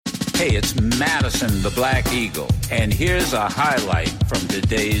Hey, it's Madison the Black Eagle, and here's a highlight from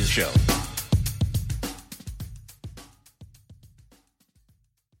today's show.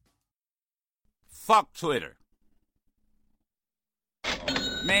 Fuck Twitter.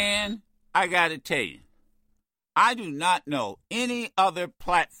 Man, I gotta tell you, I do not know any other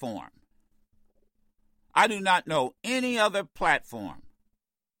platform.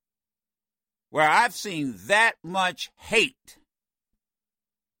 Where I've seen that much hate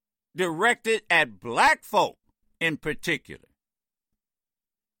directed at black folk in particular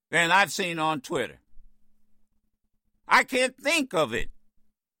than I've seen on Twitter. I can't think of it.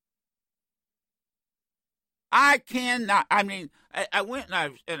 I cannot. I mean, I went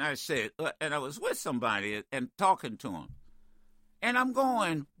and I said, and I was with somebody and talking to him, and I'm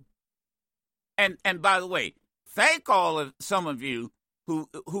going, and by the way, thank some of you who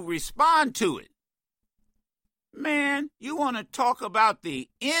respond to it. Man, you want to talk about the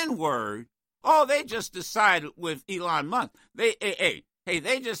N-word? Oh, they just decided with Elon Musk. They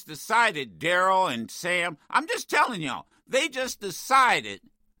just decided, Daryl and Sam. I'm just telling y'all, they just decided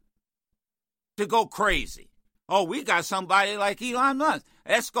to go crazy. Oh, we got somebody like Elon Musk.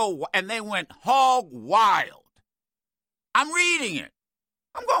 Let's go. And they went hog wild. I'm reading it.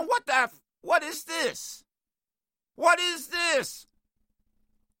 I'm going, what is this? What is this?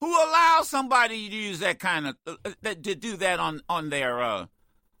 Who allows somebody to use that kind of to do that on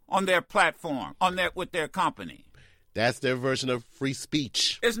their platform, with their company? That's their version of free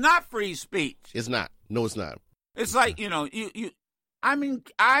speech. It's not free speech. It's not. No, it's not. It's like, you I mean,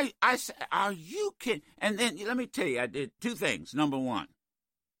 I said, are you kidding? And then let me tell you, I did two things. Number one,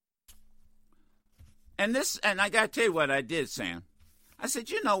 and I got to tell you what I did, Sam. I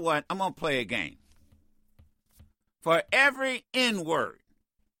said, you know what? I'm going to play a game. For every N-word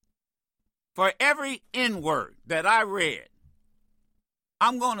that I read,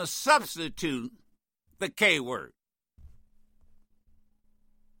 I'm going to substitute the K-word.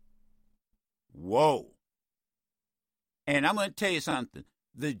 Whoa. And I'm going to tell you something.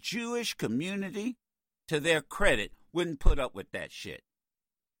 The Jewish community, to their credit, wouldn't put up with that shit.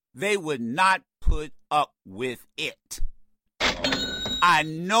 They would not put up with it. I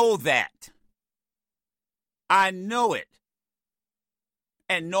know that. I know it.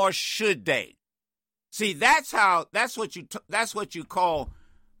 And nor should they. See, that's what you call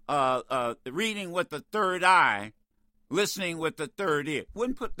reading with the third eye, listening with the third ear.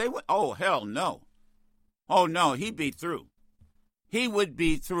 Oh, hell no. Oh, no, he'd be through. He would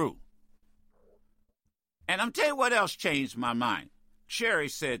be through. And I'm telling you what else changed my mind. Sherry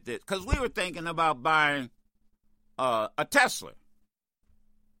said this, because we were thinking about buying a Tesla.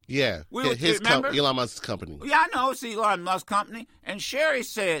 Yeah, Elon Musk's company. Yeah, I know, it's Elon Musk's company. And Sherry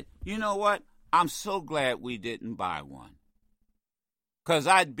said, you know what? I'm so glad we didn't buy one. Because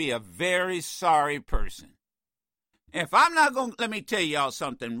I'd be a very sorry person. If I'm not going to, let me tell y'all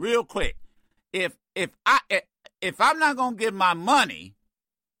something real quick. If I'm not going to give my money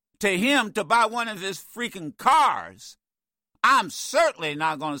to him to buy one of his freaking cars, I'm certainly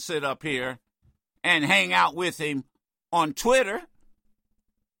not going to sit up here and hang out with him on Twitter.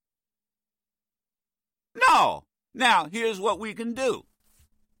 No. Now, here's what we can do,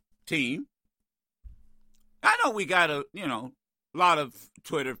 team. I know we got a lot of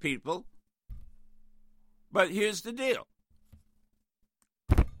Twitter people, but here's the deal.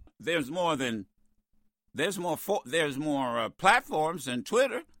 There's more platforms than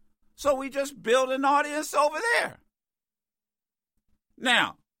Twitter, so we just build an audience over there.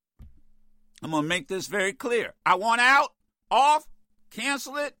 Now, I'm going to make this very clear. I want out, off,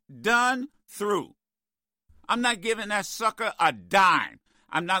 cancel it, done, through. I'm not giving that sucker a dime.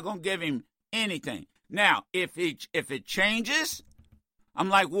 I'm not going to give him anything. Now, if it changes, I'm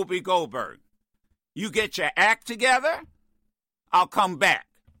like Whoopi Goldberg. You get your act together, I'll come back.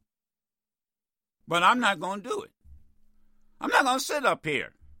 But I'm not going to do it. I'm not going to sit up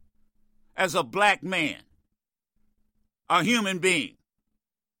here as a black man, a human being,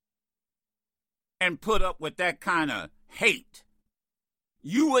 and put up with that kind of hate.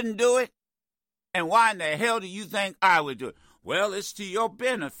 You wouldn't do it? And why in the hell do you think I would do it? Well, it's to your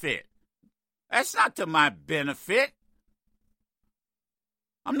benefit. That's not to my benefit.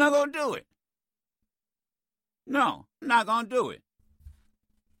 I'm not going to do it. No, I'm not going to do it.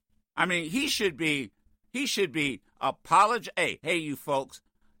 I mean, he should be apologize. Hey, you folks,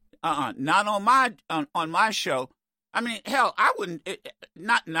 not on my show. I mean, hell, I wouldn't.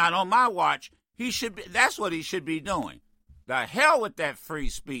 Not on my watch. He should be. That's what he should be doing. The hell with that free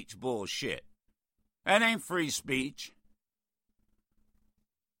speech bullshit. That ain't free speech.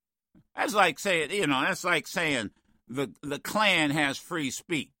 That's like saying, the Klan has free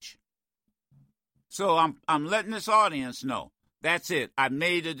speech. So I'm letting this audience know. That's it. I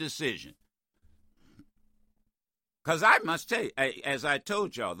made a decision. Because I must tell you, as I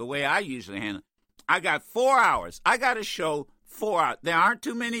told y'all, the way I usually handle it, I got 4 hours. I got a show 4 hours. There aren't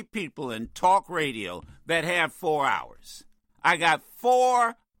too many people in talk radio that have 4 hours. I got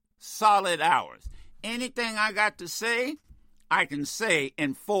 4 solid hours. Anything I got to say, I can say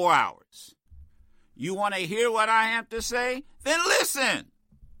in 4 hours. You want to hear what I have to say? Then listen.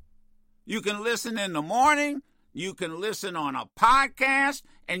 You can listen in the morning, you can listen on a podcast,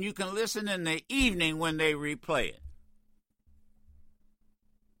 and you can listen in the evening when they replay it.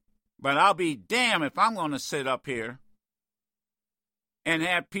 But I'll be damned if I'm going to sit up here and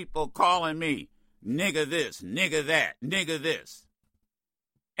have people calling me nigga this, nigga that, nigga this.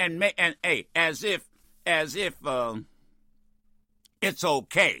 And hey, as if it's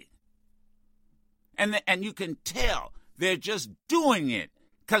okay. And you can tell they're just doing it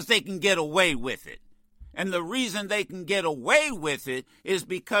because they can get away with it. And the reason they can get away with it is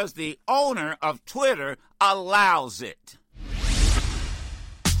because the owner of Twitter allows it.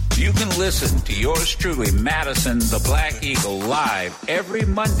 You can listen to yours truly, Madison the Black Eagle, live every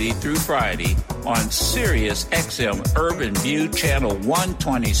Monday through Friday on Sirius XM Urban View Channel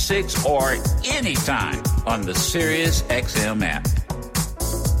 126 or anytime on the Sirius XM app.